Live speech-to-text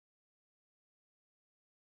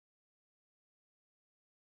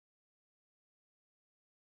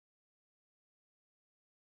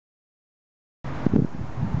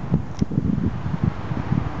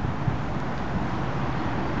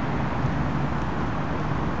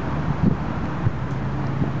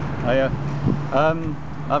Hiya.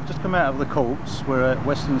 I've just come out of the courts. We're at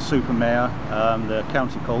Weston-super-Mare, the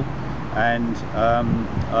county court, and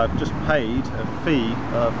I've just paid a fee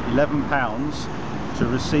of £11 to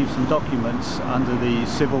receive some documents under the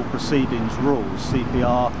Civil Proceedings rules,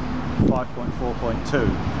 CPR 5.4.2.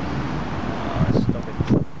 Stop it.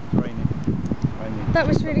 It's raining. That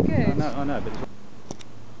was really good. I know, but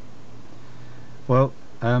well,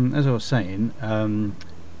 as I was saying,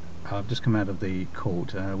 I've just come out of the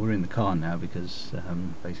court. We're in the car now because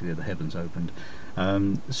basically the heavens opened.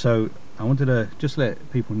 So I wanted to just let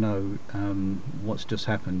people know what's just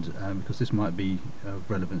happened, because this might be of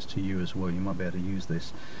relevance to you as well. You might be able to use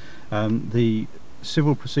this. The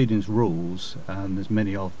Civil Proceedings rules, there's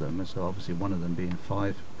many of them, so obviously one of them being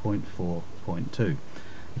 5.4.2.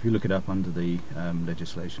 If you look it up under the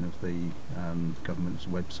legislation of the government's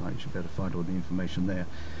website, you should be able to find all the information there.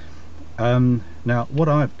 Now what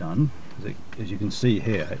I've done, as you can see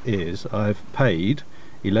here, is I've paid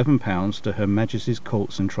 £11 to Her Majesty's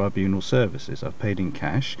Courts and Tribunal Services. I've paid in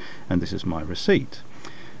cash, and this is my receipt.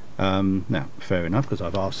 Now fair enough, because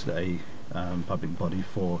I've asked a public body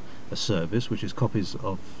for a service, which is copies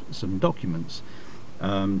of some documents,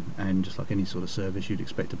 and just like any sort of service, you'd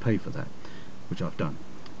expect to pay for that, which I've done.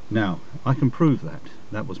 Now I can prove that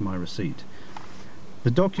that was my receipt.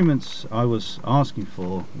 The documents I was asking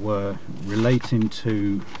for were relating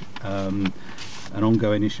to an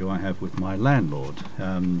ongoing issue I have with my landlord,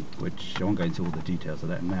 which I won't go into all the details of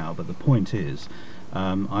that now, but the point is,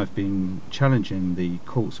 I've been challenging the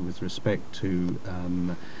courts with respect to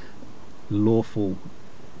lawful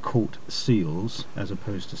court seals as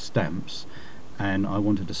opposed to stamps, and I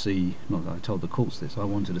wanted to see, not that I told the courts this, I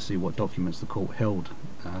wanted to see what documents the court held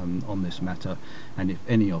on this matter, and if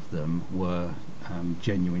any of them were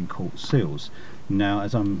genuine court seals. Now,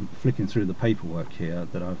 as I'm flicking through the paperwork here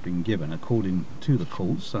that I've been given, according to the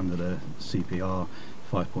courts under the CPR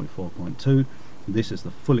 5.4.2, this is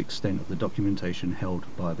the full extent of the documentation held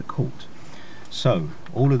by the court. So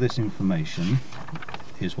all of this information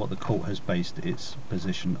is what the court has based its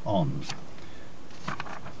position on,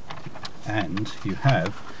 and you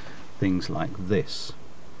have things like this.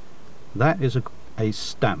 That is a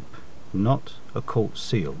stamp, not a court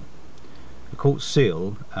seal. A court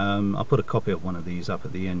seal, I'll put a copy of one of these up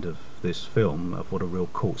at the end of this film of what a real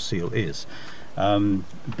court seal is,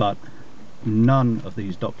 but none of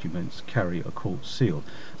these documents carry a court seal.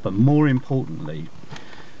 But more importantly,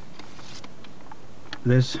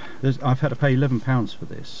 I've had to pay £11 for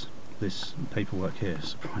this paperwork here,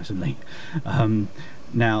 surprisingly.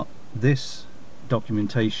 Now this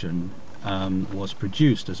documentation was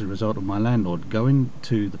produced as a result of my landlord going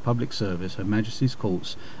to the public service, Her Majesty's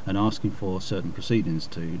Courts, and asking for certain proceedings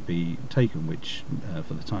to be taken, which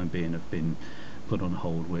for the time being have been put on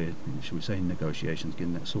hold. We're, shall we say, in negotiations,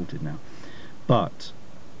 getting that sorted now. But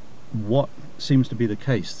what seems to be the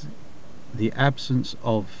case, the absence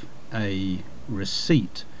of a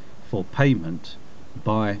receipt for payment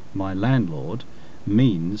by my landlord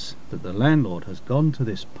means that the landlord has gone to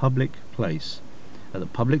this public place at the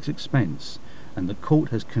public's expense, and the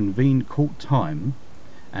court has convened court time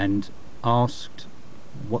and asked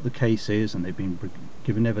what the case is, and they've been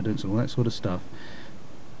given evidence and all that sort of stuff,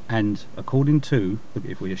 and according to,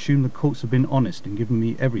 if we assume the courts have been honest and given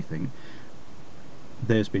me everything,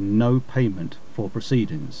 there's been no payment for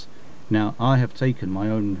proceedings. Now, I have taken my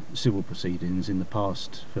own civil proceedings in the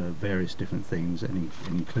past for various different things, and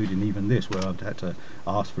including even this, where I've had to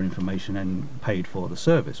ask for information and paid for the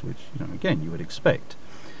service, which, you know, again, you would expect.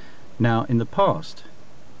 Now, in the past,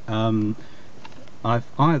 I've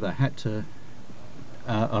either had to,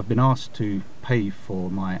 I've been asked to pay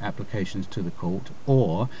for my applications to the court,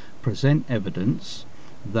 or present evidence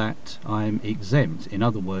that I'm exempt. In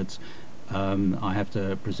other words, I have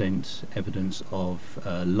to present evidence of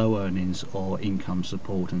low earnings or income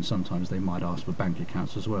support, and sometimes they might ask for bank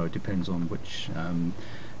accounts as well. It depends on which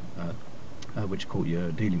court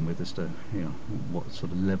you're dealing with as to, you know, what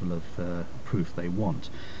sort of level of proof they want.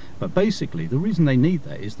 But basically the reason they need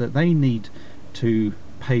that is that they need to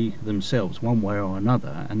pay themselves one way or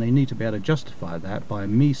another, and they need to be able to justify that by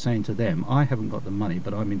me saying to them, I haven't got the money,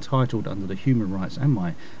 but I'm entitled under the human rights and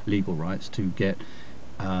my legal rights to get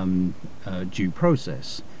due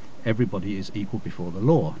process. Everybody is equal before the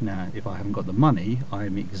law. Now, if I haven't got the money, I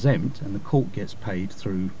am exempt, and the court gets paid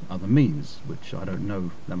through other means, which I don't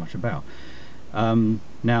know that much about.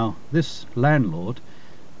 Now, this landlord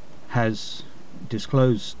has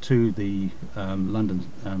disclosed to the London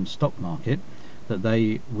stock market that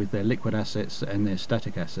they, with their liquid assets and their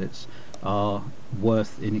static assets, are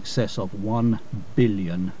worth in excess of £1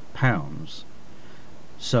 billion.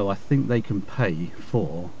 So I think they can pay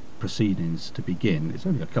for proceedings to begin. It's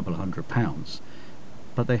only a couple of £100,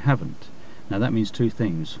 but they haven't. Now that means two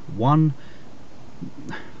things. One,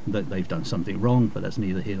 that they've done something wrong, but that's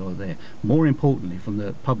neither here nor there. More importantly, from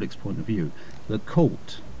the public's point of view, the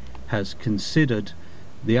court has considered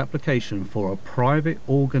the application for a private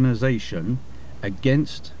organisation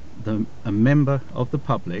against a member of the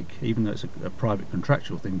public, even though it's a private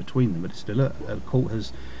contractual thing between them, but it's still a court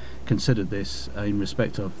has considered this in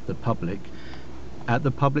respect of the public, at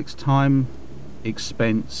the public's time,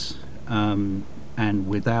 expense, and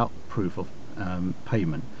without proof of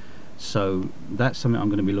payment. So that's something I'm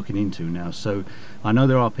going to be looking into now. So I know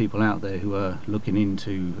there are people out there who are looking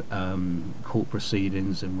into court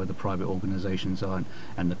proceedings and whether private organisations are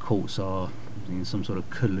and the courts are in some sort of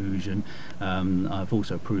collusion. I've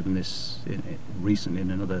also proven this recently in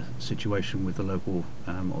another situation with the local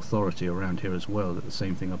authority around here as well, that the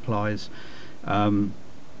same thing applies.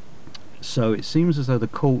 So it seems as though the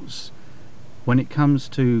courts, when it comes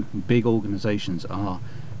to big organisations, are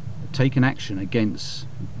taking action against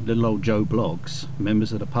little old Joe Bloggs,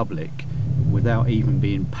 members of the public, without even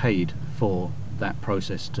being paid for that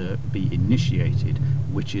process to be initiated,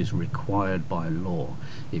 which is required by law.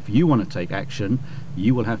 If you want to take action,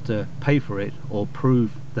 you will have to pay for it or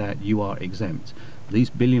prove that you are exempt. These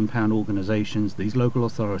billion-pound organisations, these local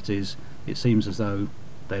authorities, it seems as though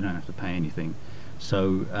they don't have to pay anything.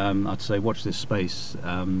 So I'd say watch this space,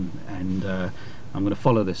 and I'm going to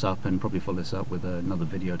follow this up and probably follow this up with another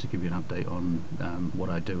video to give you an update on what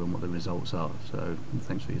I do and what the results are. So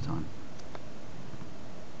thanks for your time.